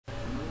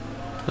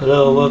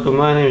Hello, welcome,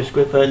 my name is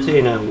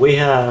Squid13 and we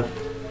have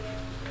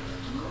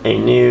a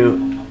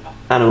new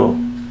animal.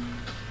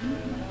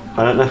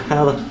 I don't know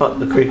how the fuck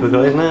the creeper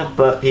got in there,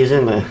 but he's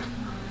in there.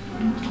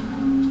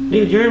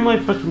 Dude, you're in my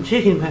fucking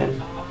chicken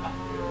pen.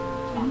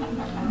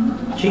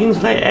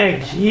 Chickens lay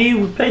eggs. You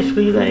would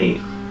basically lay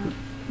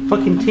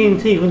fucking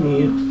TNT, wouldn't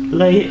you?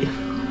 Lay it.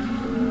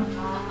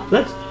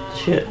 Let's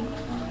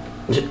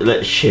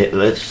just shit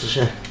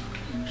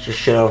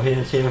out here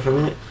and see her for a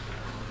minute.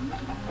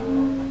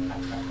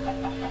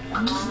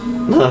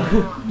 No,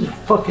 just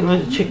fucking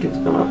loads of chickens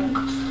come up.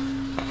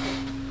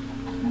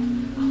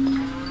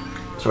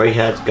 That's where he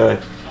had to go.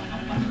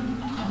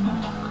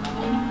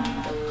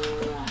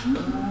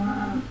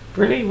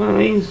 Really? One of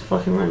these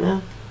fucking right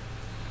now?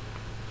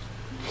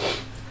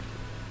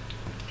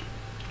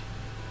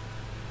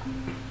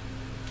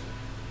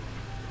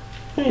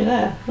 Hey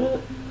there.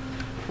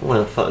 Where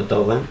the fuck the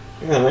dog went?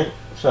 Yeah, mate.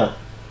 What's up?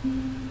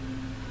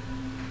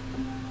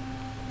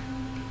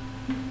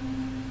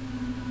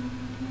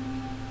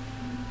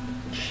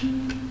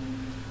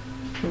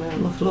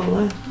 On the floor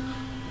there.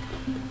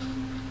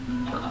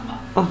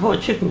 I thought a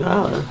chicken got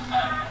out there.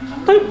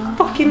 Don't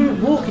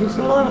fucking walk into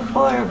the line of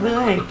fire of the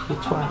egg, you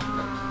twat.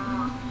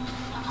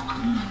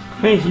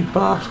 Crazy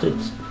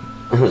bastards.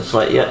 It's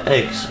like, yeah,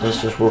 eggs.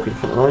 Let's just walk in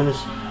front of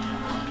those.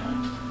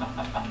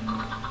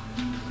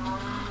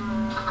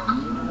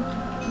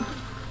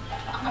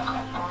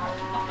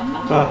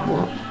 But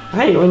what?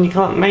 Hey, when you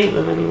can't mate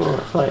them anymore,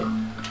 it's like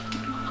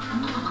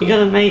you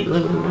gotta mate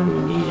them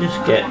and you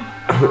just get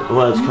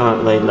words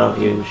can't they love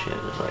you and shit.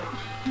 It's like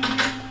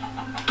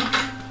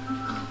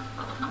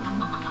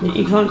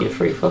you can't get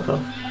free fuck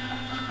off.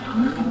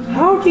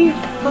 How do you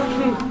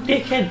fucking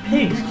dickhead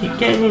pigs keep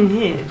getting in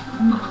here?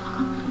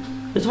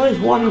 There's always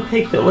one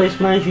pig that always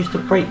manages to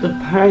break the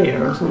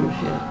barrier or some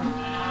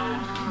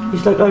shit.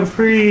 He's like, I'm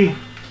free,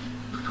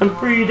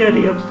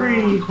 daddy, I'm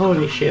free.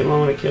 Holy shit, I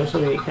wanna kill so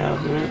many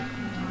cows, man.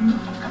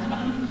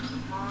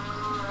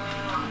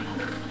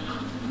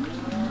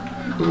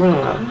 I'm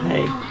running out of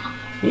hay.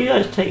 You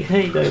guys take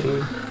hay, don't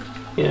you?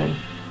 You know.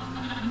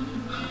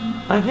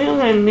 I think I'm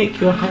gonna nick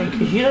your hay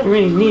because you don't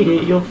really need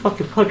it. You're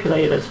fucking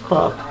populated as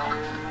fuck.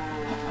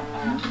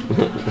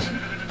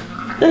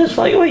 It's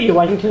like, what are you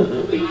wanking?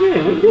 What are you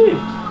doing? What are you doing?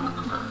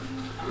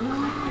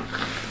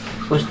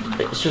 Well,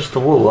 it's just the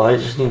wool. I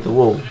just need the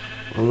wool.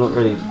 I'm not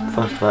really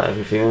fussed about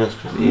everything else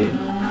with you.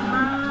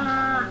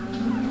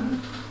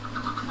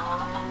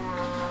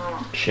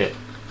 Shit.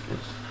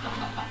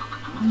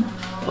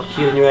 Fuck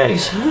you and your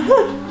eggs.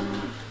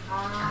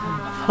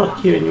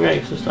 Fuck you and your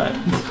eggs. Just like.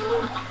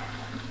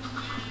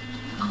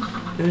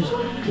 Who's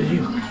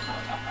you?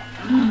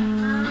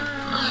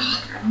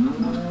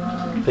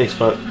 Big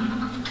spot.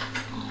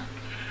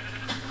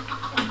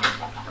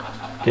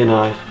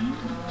 Denied.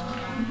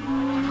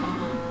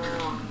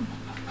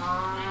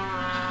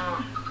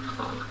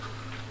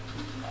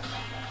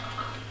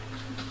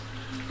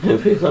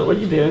 Pig's like, what are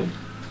you doing?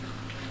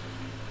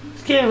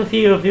 Scaring a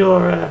few of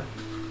your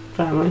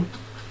family.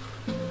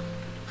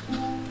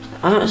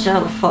 I don't see how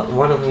the fuck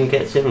one of them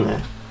gets in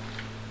there.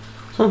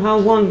 Somehow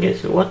one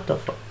gets in. What the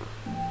fuck?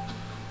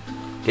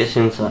 Gets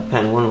into that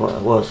pen. I wonder what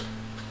that was.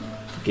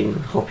 Fucking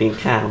hopping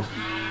cow.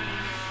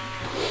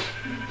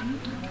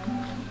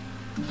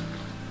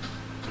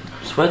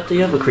 So where'd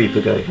the other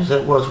creeper go? Because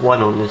there was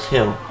one on this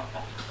hill.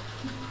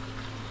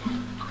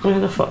 Where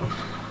the fuck?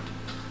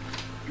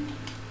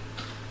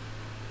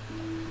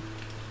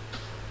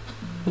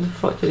 Where the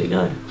fuck did he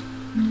go?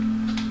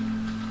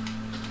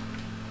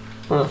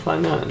 I'll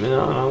find out in a minute.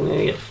 I'm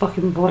gonna get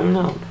fucking blown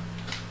up.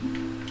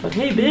 Like,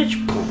 hey bitch!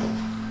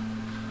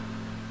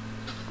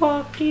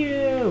 Fuck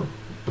you!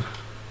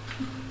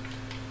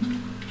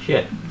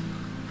 Shit.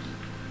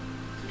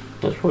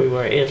 That's probably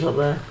where it is up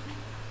there.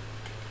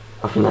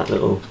 Up in that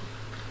little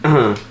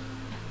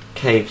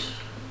cave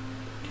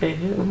here.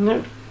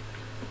 Nope.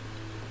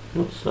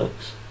 That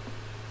sucks.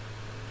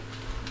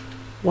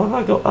 Why have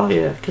I got... Oh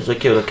yeah, because I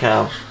killed a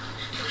cow.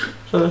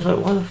 So it's like,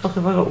 why the fuck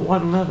have I got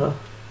one leather?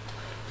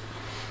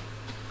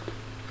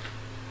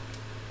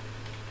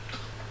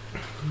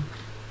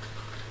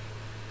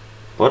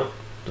 What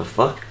the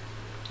fuck?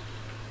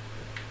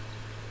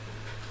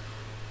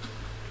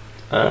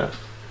 I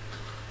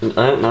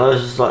don't know,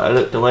 it's just like I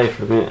looked away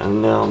from it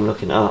and now I'm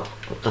looking up.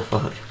 What the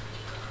fuck?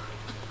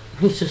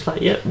 He's just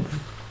like, yep.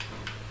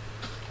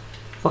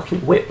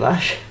 Fucking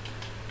whiplash.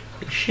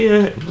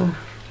 Shit.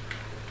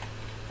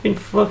 Been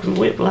fucking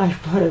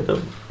whiplashed by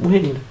the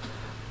wind.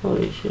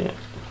 Holy shit.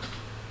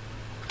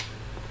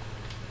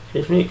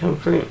 Here's me come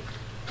through.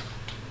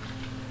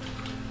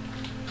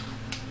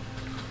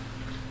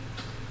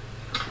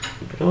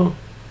 Door.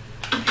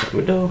 Shut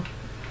my door.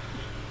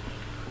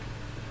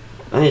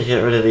 I need to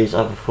get rid of these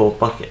other 4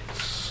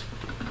 buckets.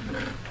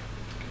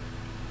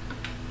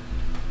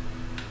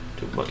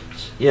 2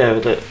 buckets. Yeah,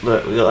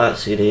 look, we got that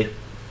CD.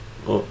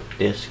 Or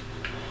disc.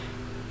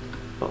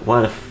 But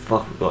why the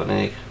fuck we got an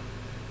egg?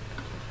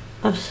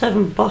 I have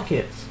 7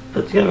 buckets.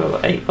 Put together I've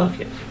got 8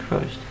 buckets.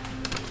 Christ.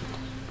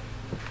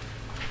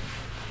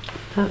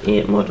 I'll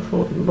eat more than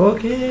 4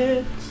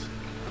 buckets.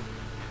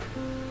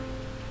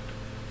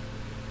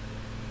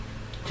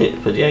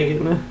 Didn't put the egg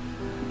in there.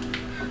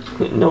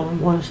 No one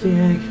wants the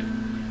egg.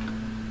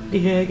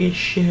 The egg is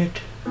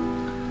shit.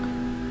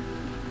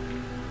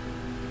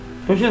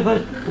 Imagine if I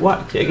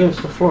whacked it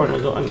against the floor and I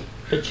got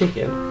a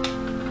chicken.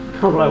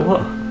 I'm like,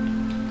 what?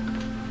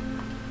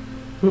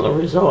 Not the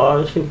result I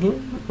was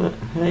thinking, but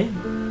hey.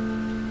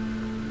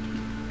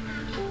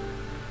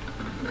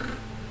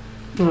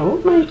 No,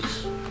 what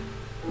makes...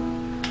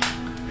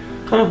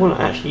 kind of want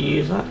to actually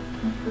use that.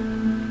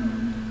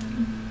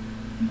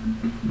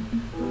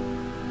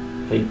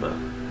 Paper.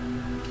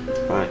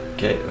 Right,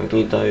 okay, I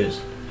need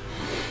those.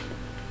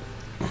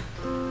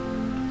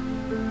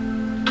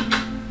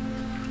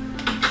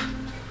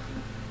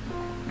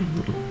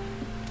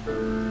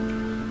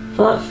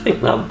 So I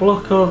think that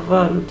block of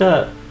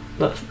dirt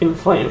that's been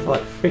floating for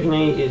like freaking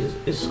ages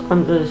is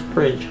under this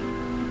bridge.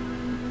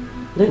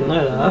 Didn't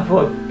know that, I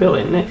thought I built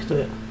it next to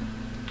it.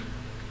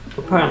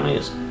 Apparently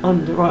it's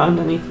right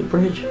underneath the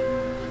bridge.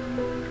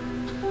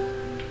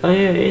 Oh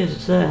yeah, it is,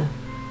 it's there.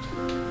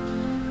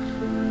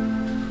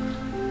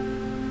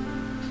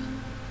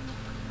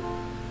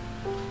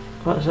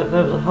 Right, so if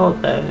there was a hole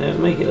there, it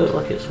would make it look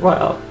like it's right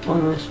up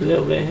on this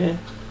little bit here.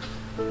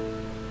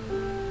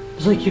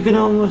 It's like you can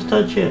almost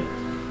touch it.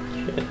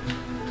 Shit.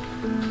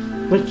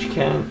 Which you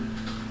can.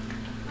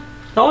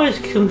 It always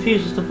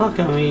confuses the fuck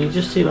out of me, you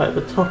just see like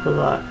the top of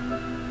that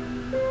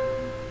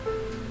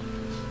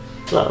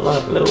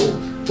like little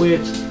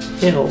weird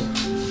hill.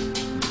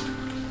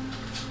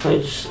 And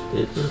it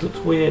just looks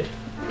weird.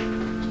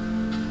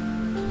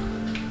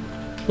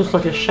 Looks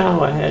like a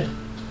shower head.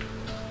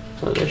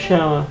 Like a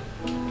shower.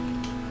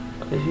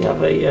 If you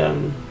have a I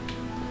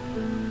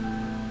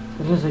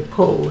was going to say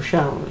portable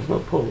shower, it's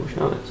not portable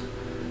shower, it's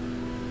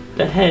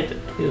the head,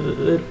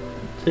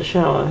 the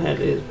shower head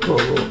is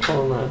portable.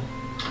 Oh no.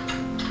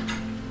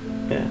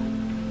 Yeah.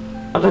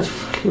 I don't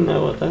fucking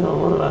know what the hell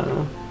I'm on about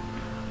now.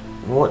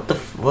 What the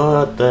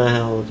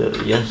hell did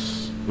it?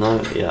 Yes,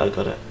 no, yeah, I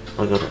got it.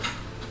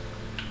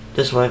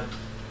 This way.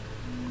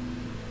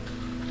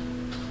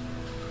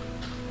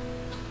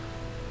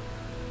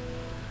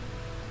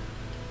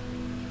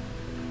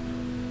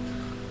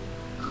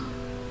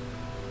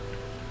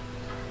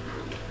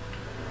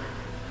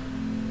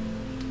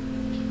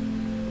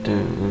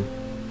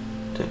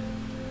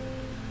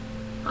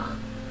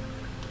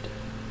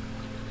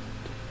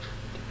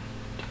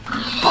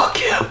 Fuck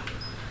you!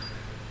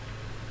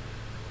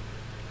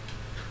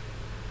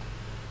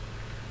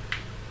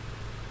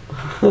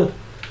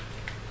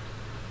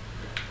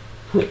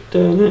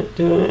 Doing it.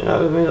 That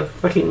would have made a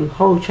fucking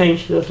whole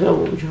change to the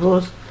film, which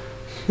was.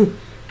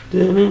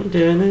 Doing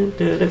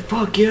it.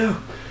 Fuck you!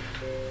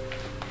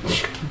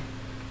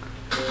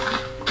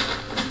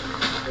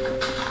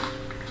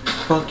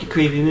 Fuck your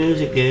creepy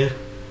music, dude.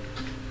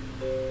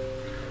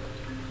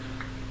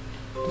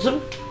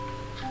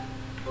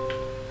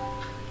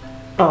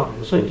 Oh,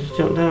 so you just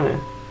jumped down there.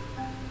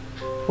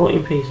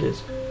 14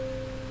 pieces.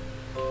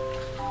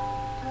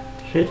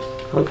 Shit,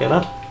 can't get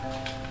up.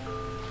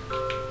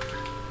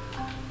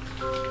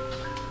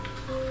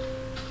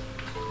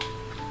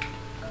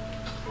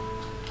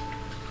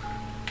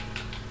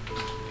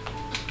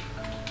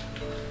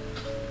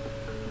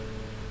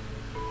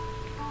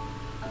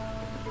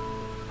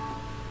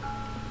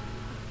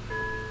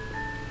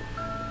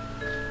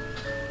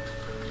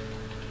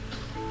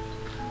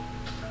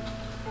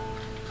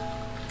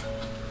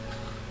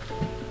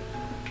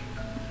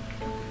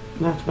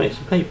 I have to make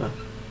some paper.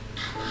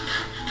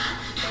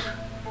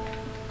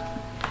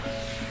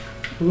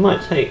 It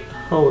might take a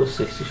whole of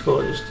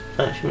 64 just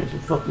to actually make some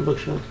fucking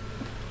bookshelves.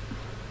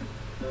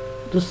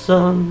 The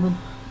sun.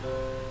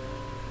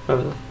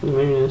 Wherever the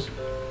moon is.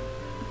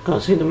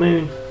 Can't see the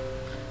moon.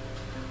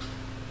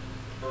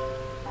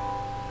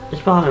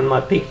 It's behind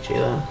my Pikachu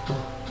there.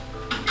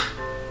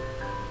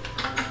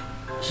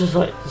 It's just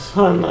like the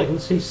sun I can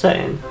see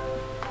setting,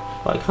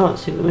 but I can't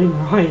see the moon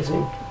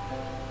rising.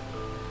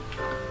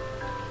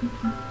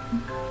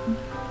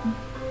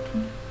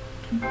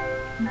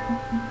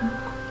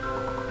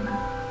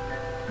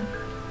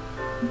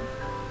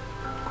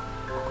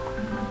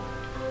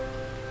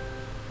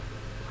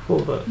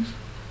 $4.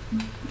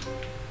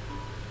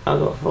 I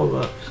got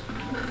 $4.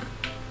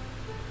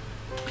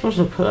 I'm just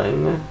gonna put that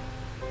in there.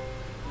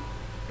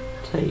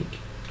 Take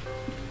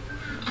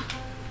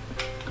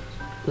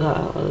that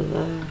out of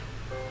there.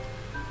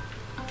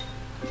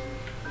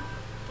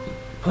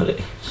 Put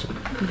it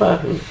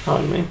back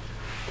behind me.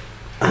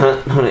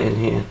 Put it in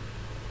here.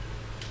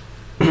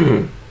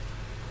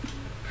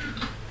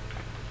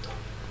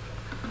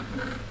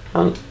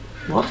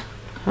 What?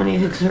 How many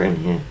eggs are in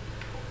here?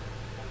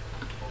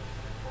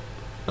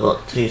 I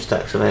got 2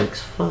 stacks of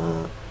eggs.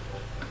 Fuck.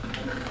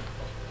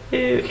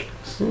 Make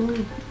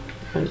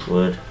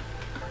wood.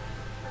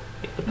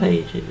 Get the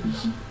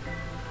pages.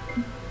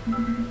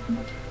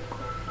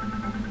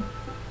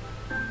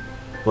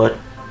 What?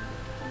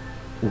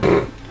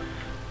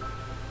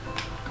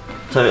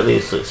 Totally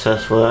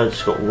successful. I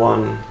just got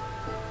 1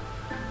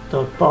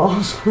 dog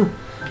balls.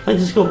 I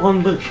just got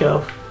 1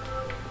 bookshelf.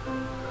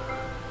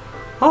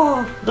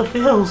 Oh, the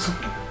feels.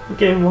 I'm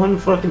getting 1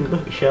 fucking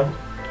bookshelf.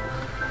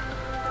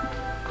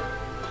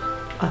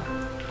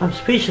 I'm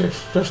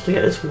speechless just to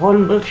get this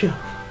one bookshelf.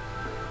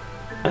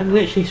 I'm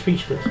literally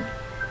speechless.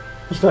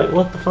 It's like,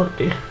 what the fuck,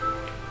 dude?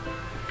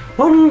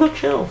 One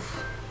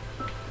bookshelf!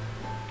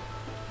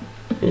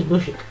 It's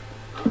bullshit.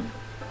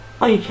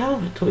 Oh, you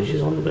can put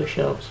torches on the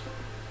bookshelves.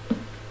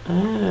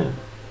 Oh.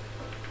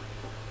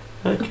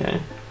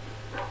 Okay.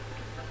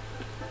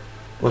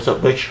 What's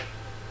up, bitch?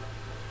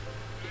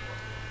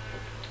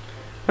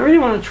 I really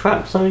want to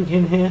trap something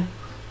in here.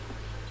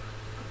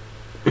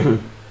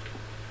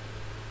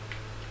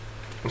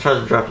 I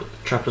tried to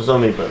trap a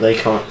zombie, but they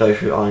can't go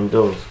through iron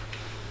doors.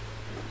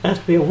 It has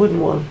to be a wooden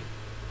one,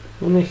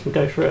 then they can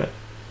go through it.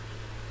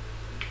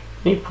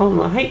 Any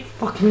problem? I hate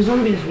fucking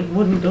zombies with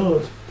wooden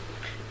doors.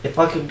 If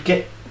I could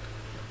get...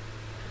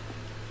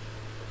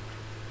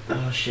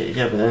 Oh shit,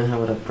 yeah, but then how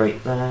would I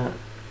break that?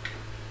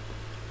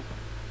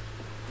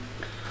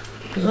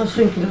 Because I was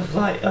thinking of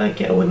like, I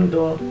get a wooden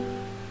door,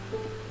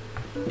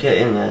 get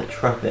in there,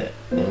 trap it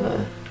in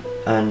there,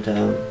 and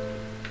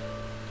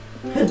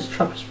let's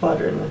trap a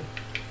spider in there.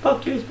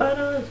 Fuck you,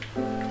 spiders!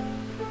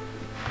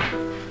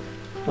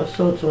 My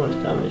sword's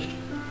almost damaged.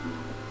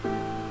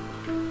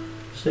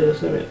 See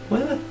this area.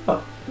 Where the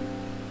fuck?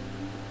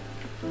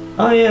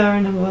 Oh yeah, I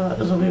remember where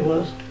that zombie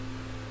was.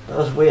 That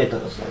was weird,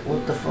 that was like,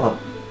 what the fuck?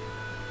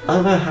 I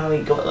don't know how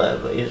he got there,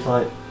 but he was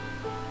like...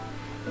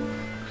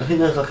 I think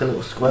there's like a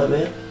little square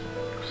bit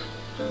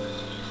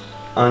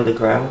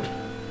underground.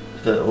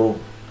 Like a little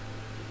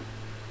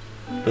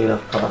big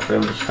enough part for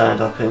him to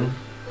stand up in.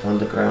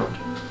 Underground.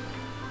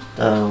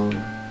 Down...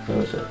 where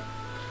was it?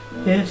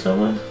 Here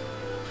somewhere?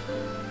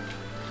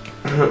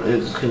 It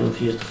just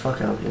confused the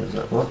fuck out of me. I was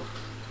like, what?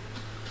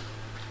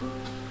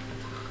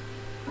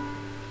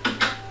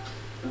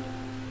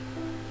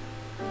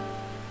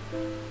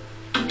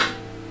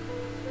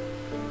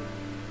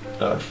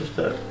 Oh, it's just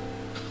a...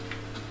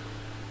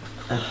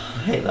 I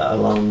hate that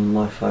alarm on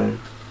my phone.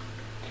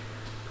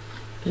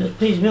 It just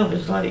pisses me off.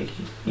 It's like,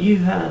 you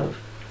have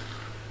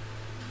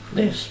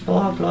this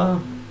blah blah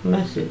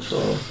message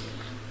or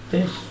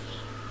this...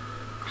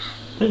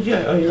 Where'd you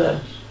go? Oh, you're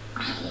there.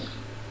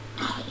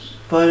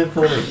 Find him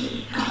for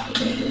me. I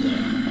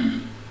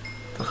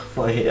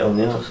thought I hit it on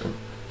the arse.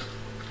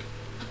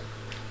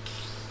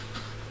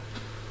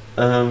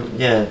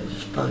 Yeah, it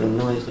just fucking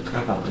annoys the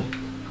crap out of me.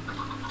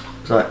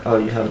 It's like, oh,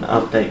 you have an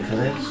update for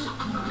this?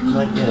 It's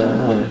like, yeah, I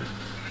know.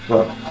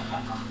 Well,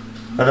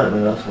 I don't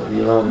know that's what the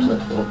alarm's there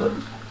for, but...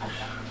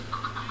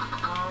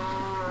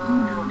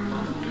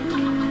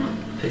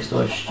 It takes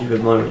those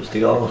stupid moments to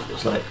go off.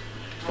 It's like...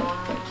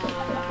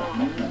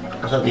 I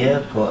was at the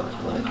airport,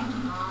 like...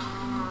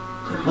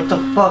 What the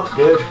fuck,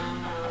 dude?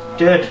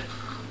 Dude!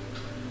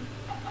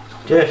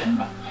 Dude!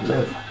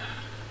 Live.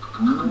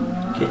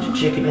 Get your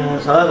chicken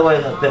ass. I like the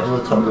way that bit on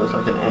the top looks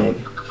like an egg.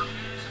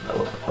 It's like,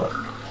 what the fuck?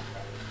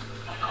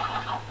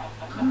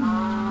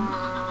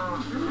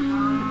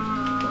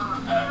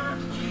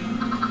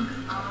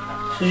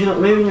 Because you're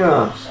not moving your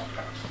ass.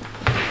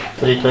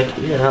 But he's like,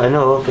 yeah, I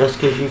know, that's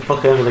because you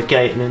fuck over the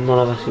gate and then none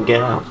of us can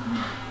get out.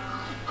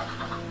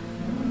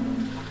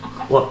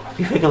 What?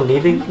 You think I'm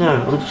leaving?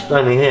 No, I'm just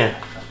standing here.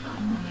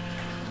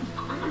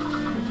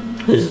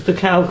 This is the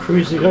cow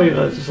cruising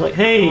over, it's just like,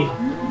 hey,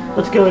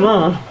 what's going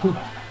on?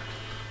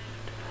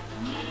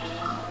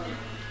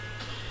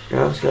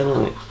 Yeah, what's going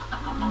on?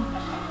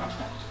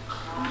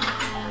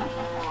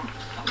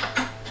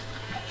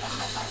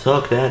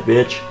 Suck that,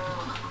 bitch.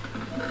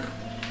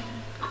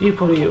 You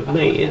probably have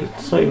mated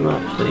so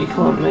much that you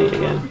can't mate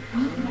again.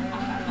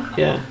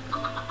 Yeah.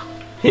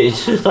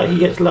 It's just like he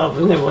gets love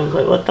and everyone's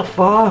like, what the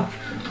fuck?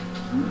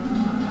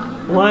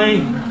 Why?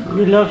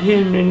 You love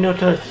him and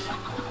not us.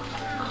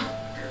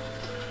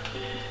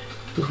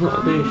 He's not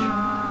a douche.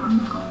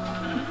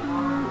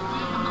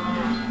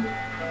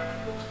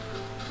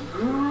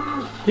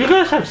 You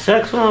guys have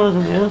sex when I was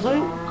in the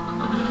airplane?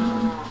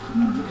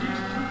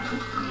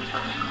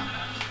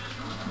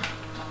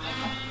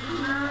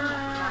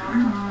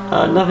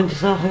 Nothing to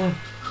sell here.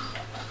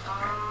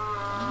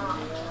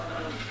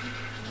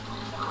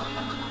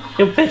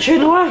 You're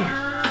bitching away!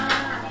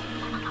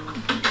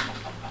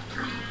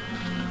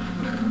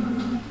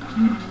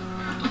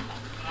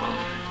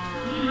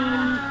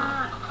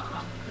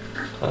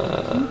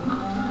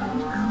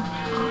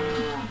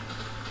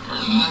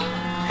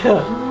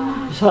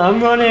 So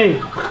I'm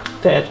running!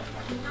 Dead.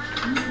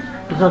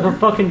 It's like I'm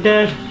fucking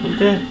dead. I'm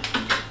dead.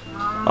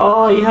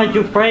 Oh, you had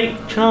your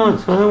break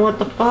chance, man. What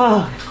the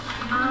fuck?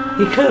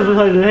 He could have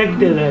like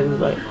legged it and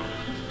like...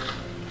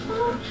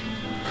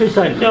 He's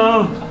like,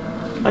 no!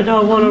 I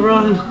don't want to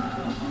run!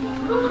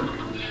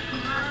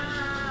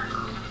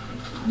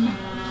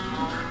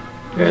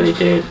 Really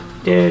did.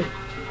 Did.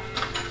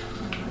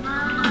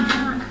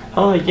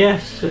 Oh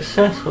yes,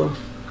 successful.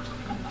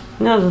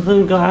 Now the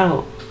thing got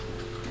out.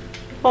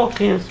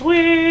 Fucking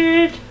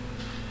sweet!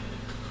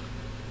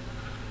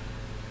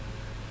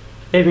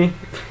 Amy.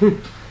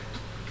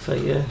 So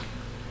yeah.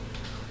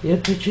 Yeah,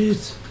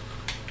 bitches.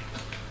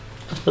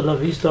 That's the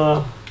lovely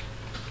style.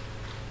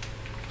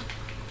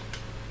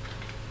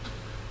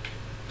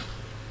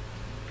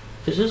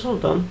 Is this all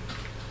done?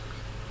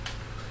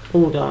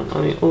 All done.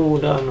 I mean, all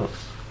done.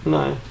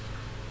 No.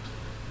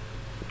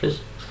 Wait,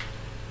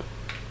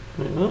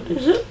 what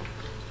is it?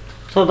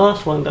 So the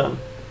last one done.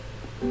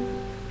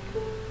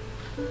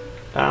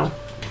 Ow.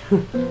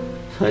 So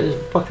I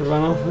just fucking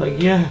ran off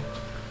like, yeah.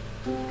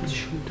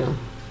 Done.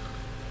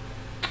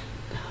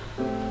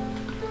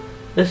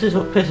 This is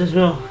what pisses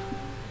me off.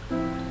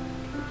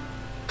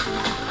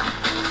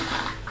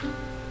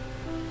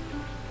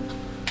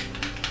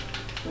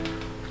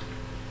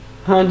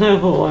 I know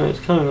what one it's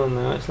coming on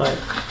now, it's like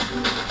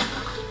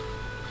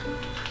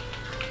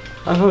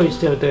I probably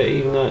still do it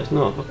even though it's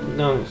not fucking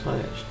done, it's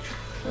like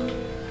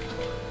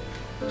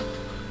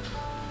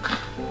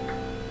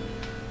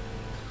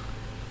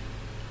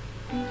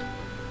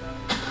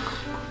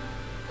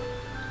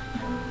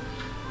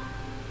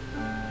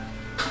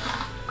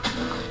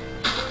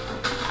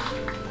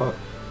what?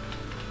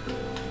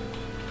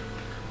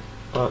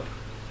 What?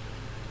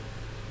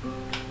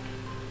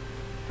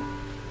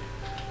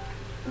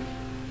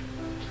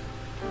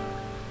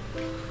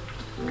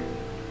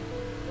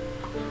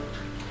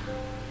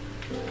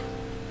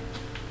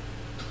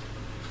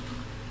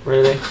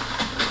 Really?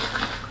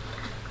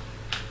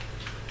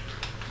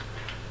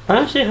 I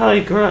don't see how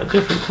they grow at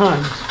different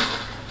times.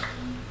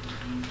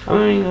 I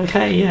mean,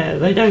 okay, yeah,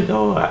 they don't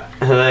go at,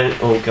 they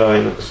don't all go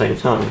in at the same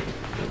time.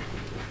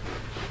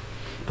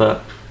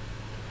 But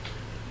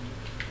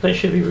they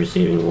should be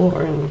receiving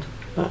water and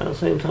that at the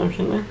same time,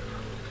 shouldn't they?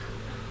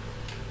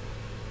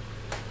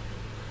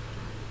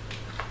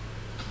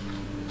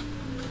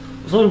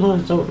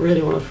 Sometimes I don't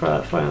really want to throw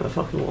that phone at the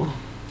fucking wall.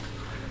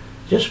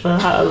 Just for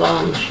that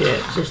alarm shit,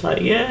 it's just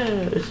like, yeah,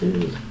 this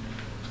is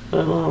an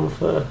alarm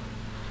for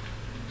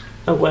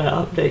aware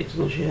updates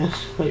and shit.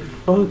 Like,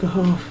 fuck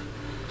off.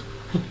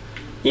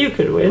 You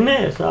could win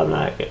this. I'm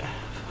like,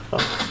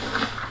 fuck.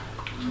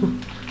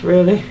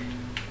 Really?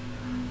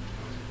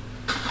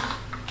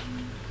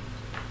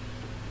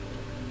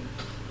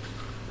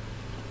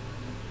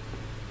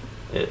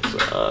 It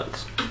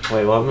sucks.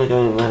 Wait, why am I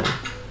going in there?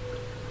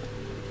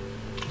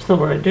 That's not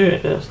where I do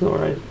it, that's not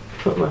where I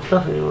put my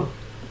stuff anymore.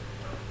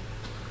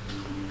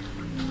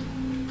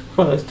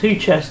 Well, there's two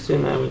chests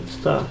in there with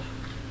stuff,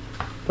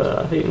 but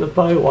I think the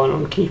bow one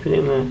I'm keeping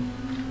in there.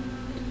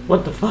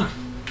 What the fuck?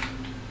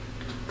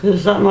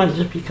 Because that might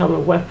just become a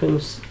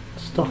weapons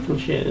stock and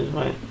shit, is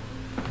like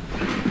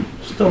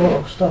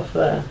store stuff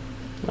there,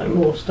 like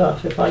more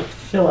stuff. If I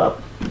fill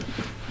up,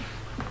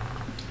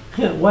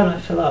 yeah, when I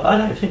fill up, I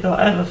don't think I'll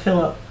ever fill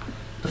up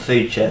the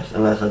food chest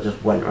unless I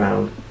just went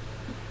around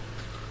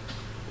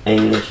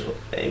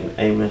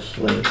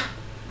aimlessly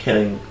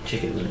killing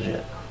chickens and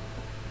shit.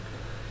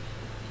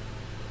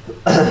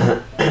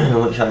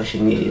 Which I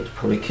actually needed to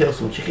probably kill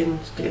some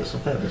chickens to get some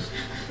feathers.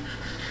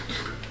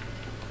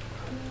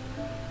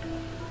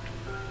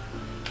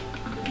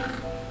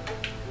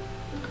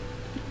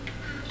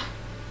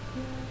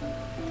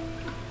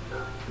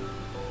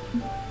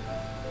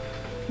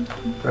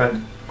 Right.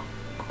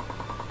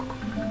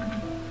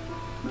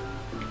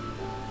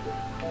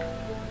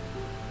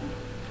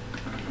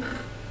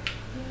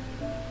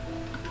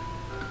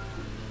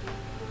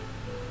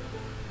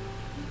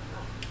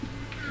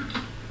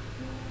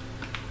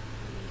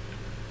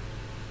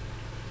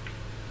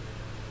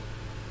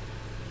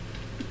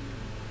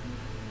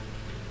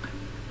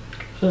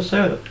 So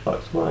where the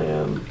fuck's my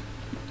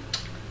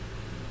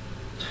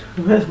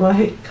where's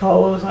my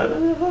coal? I was like, where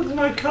the fuck's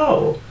my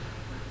coal?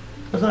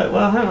 I was like,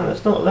 well hang on,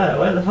 it's not there,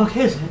 where the fuck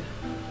is it?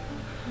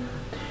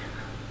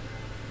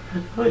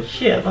 Oh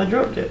shit, have I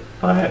dropped it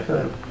by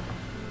accident?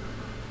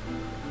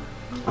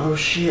 Oh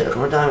shit, I've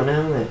got my diamond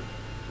helmet.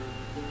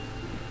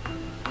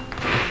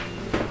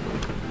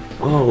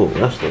 Oh,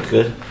 that's not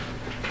good.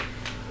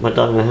 My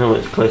diamond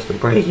helmet's close to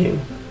breaking.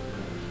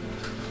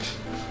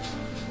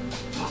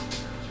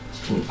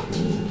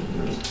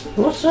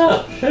 What's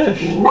up?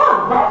 Shush.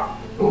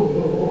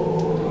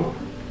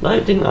 No,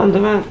 it didn't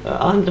understand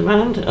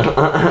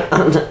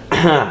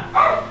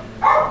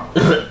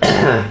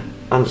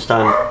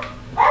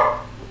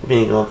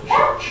being off.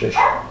 Shush.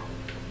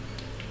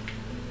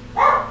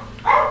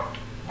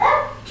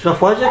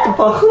 Scruff, why'd you have to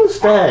park on the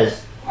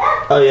stairs?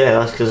 Oh yeah,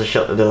 that's because I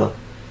shut the door.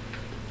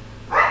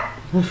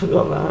 I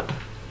forgot that.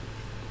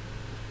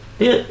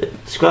 Yeah,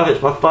 Scruff,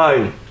 it's my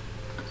phone.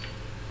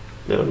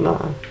 Little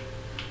no.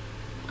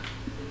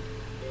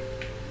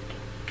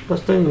 I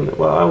was thinking,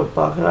 well, I would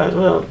bark at that as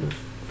well.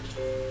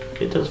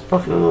 It does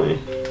fucking annoy me.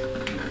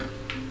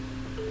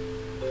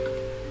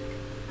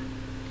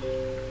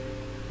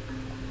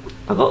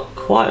 I've got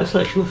quite a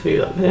selection of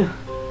food up here.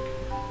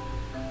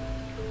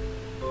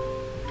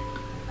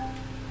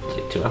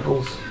 Take 2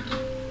 apples.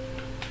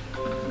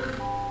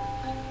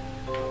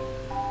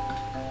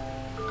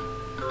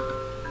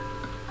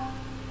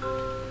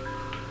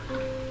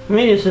 I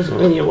mean, this isn't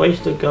really a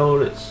waste of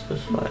gold, it's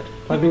just like,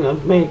 I mean,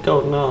 I've made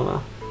golden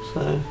armour,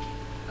 so.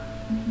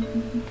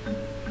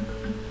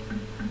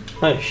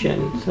 Oh shit,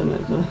 I need to send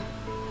it to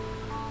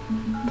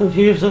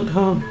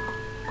confused.com.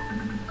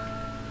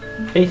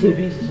 18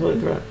 pieces, holy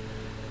crap.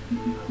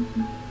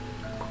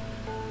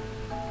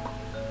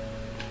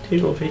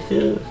 2 more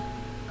pieces.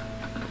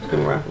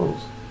 2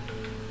 apples.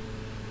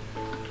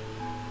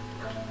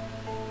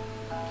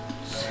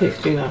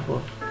 16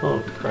 apples.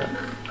 Holy crap.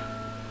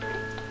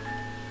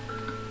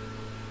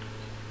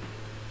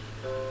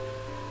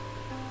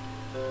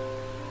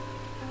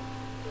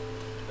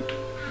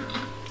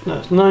 No,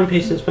 it's 9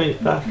 pieces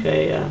make back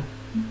a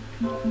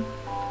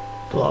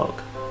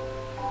block.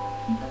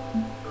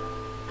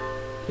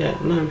 Yeah,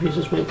 9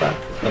 pieces make back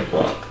a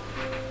block.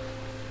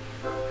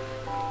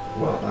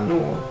 Well, I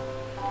know.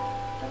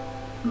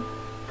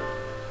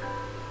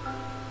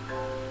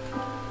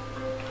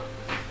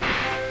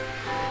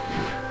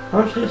 How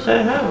much did it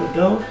say how?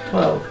 Gold?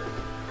 12.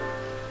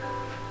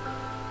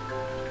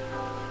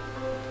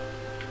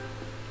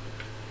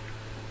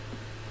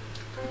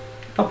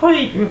 I'll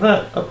probably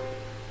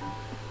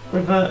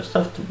revert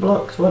stuff to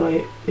blocks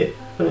when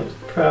it's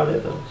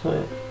crowded or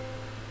something.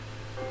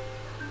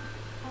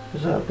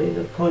 Because that would be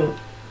the point.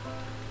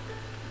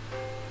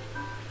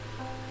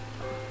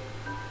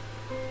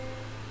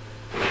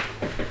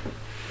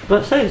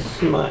 But it says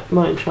it's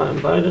mine chime,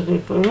 but it doesn't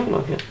even look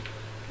like it.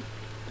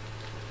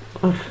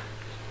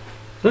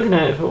 Looking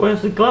at it, but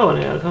where's the glow on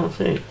it? I can't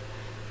see.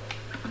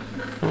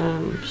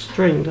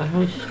 Strings. I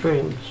have a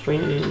string.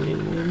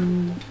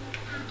 String.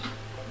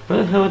 Where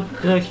the hell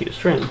did I keep a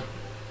string?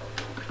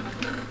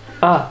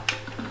 Ah!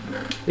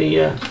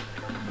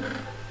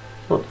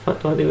 What the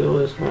fuck do I do with all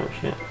this crap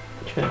shit?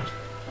 Chest.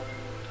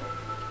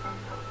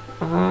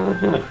 I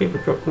think like people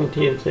dropping the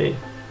TNT.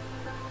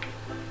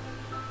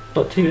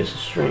 But 2 is a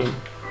string.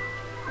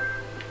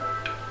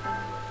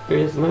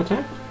 Is the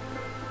matter?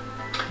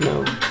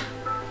 No.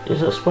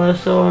 Is a spider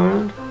still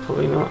around?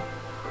 Probably not.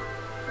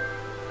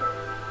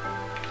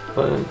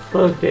 But then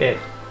fuck it.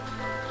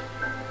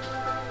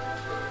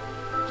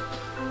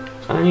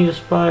 I need a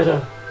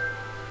spider.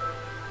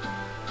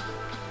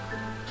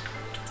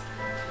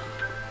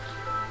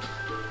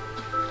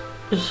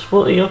 Just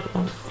what the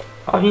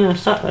I mean, I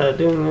sat there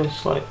doing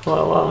this like quite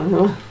a while, you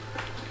know?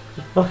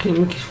 Just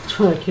fucking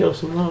trying to kill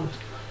some mobs.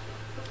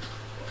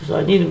 Because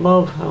I need a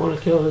mob, I want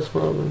to kill this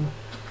mob. And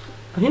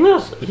I think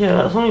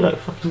that's only like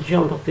fucking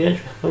jumped off the edge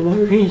for no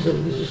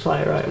reason. It's just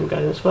like, right, I'm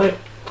going this way.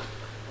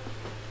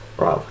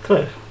 Right off the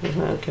cliff. Isn't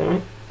that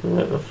okay?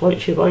 Whatever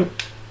floats your boat.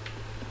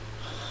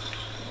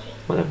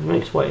 Whatever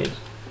makes waves.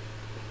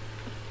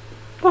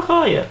 Fuck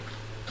are you?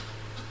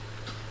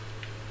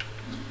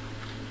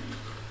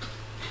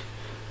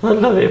 I'd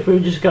love it if we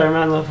were just going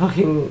around the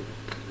fucking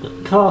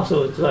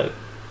castle. It's like,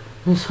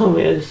 there's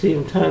somebody I just see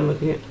him turn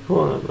looking at the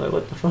corner. I'm like,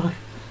 what the fuck?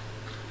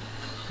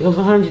 Go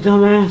behind you,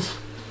 dumbass.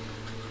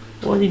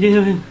 What are you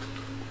doing?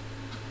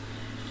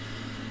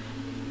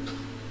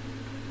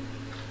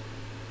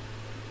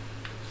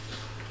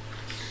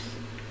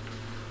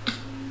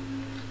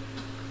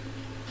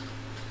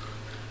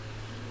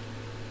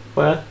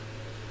 Where?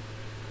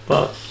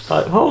 But,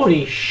 like,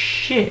 holy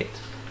shit!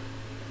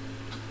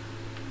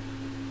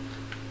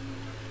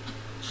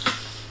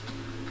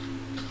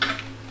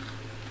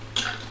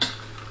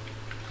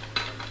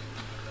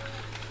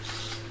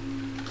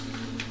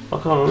 I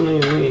can't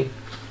remember me.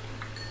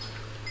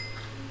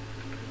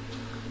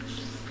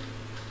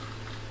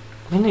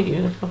 I need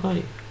you, the fuck are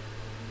you?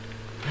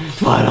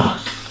 Spider!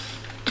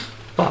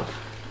 Fuck.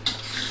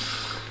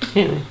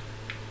 Hit me.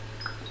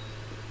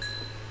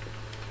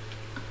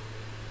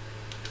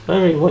 I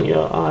don't really want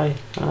your eye.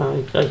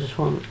 I just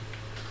want.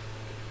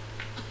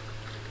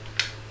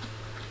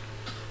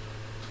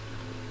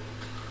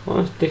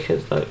 What this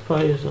dickhead's like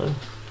pose though.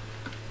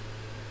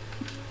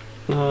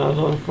 No, I was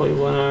on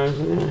 41 hours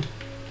anyway.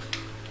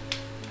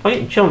 I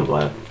get jumped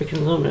by a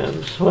freaking zombie, I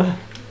swear.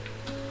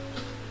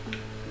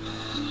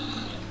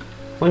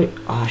 Wait,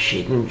 oh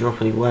shit, didn't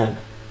drop any web.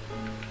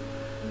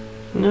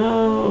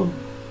 No.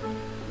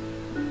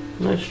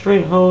 No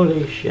string,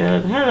 holy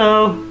shit.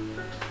 Hello!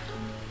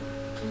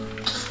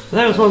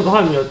 There was one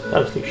behind me, I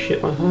absolutely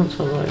shit my pants.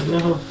 I was like,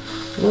 no,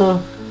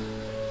 no.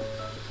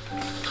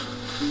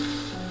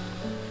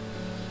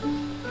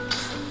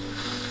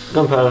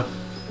 Gunpowder.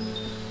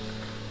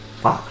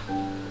 Fuck.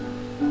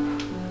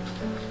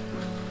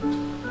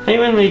 Hey,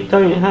 when they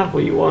don't have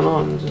what you want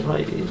on, it's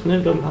like, there's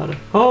no gunpowder.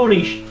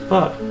 Holy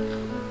fuck.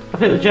 I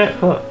hit the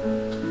jackpot.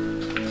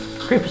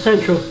 Creeper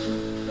Central.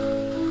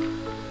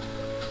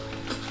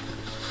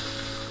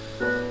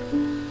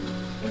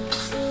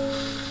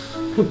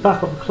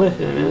 Back off a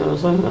cliff in a minute, I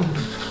was like,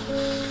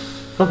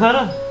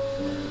 gunpowder?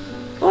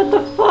 What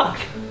the fuck?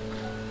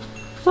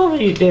 Some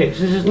of you dicks,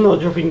 this is not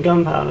dropping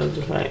gunpowder,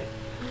 just like,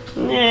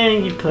 nah,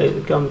 you've played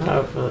with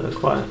gunpowder for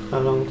quite a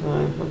long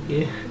time, fuck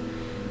you.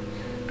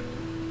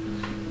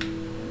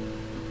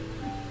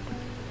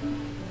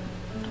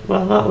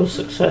 Well, that was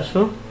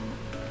successful.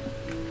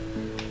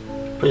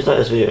 Please like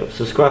this video,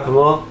 subscribe for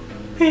more.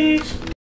 Peace.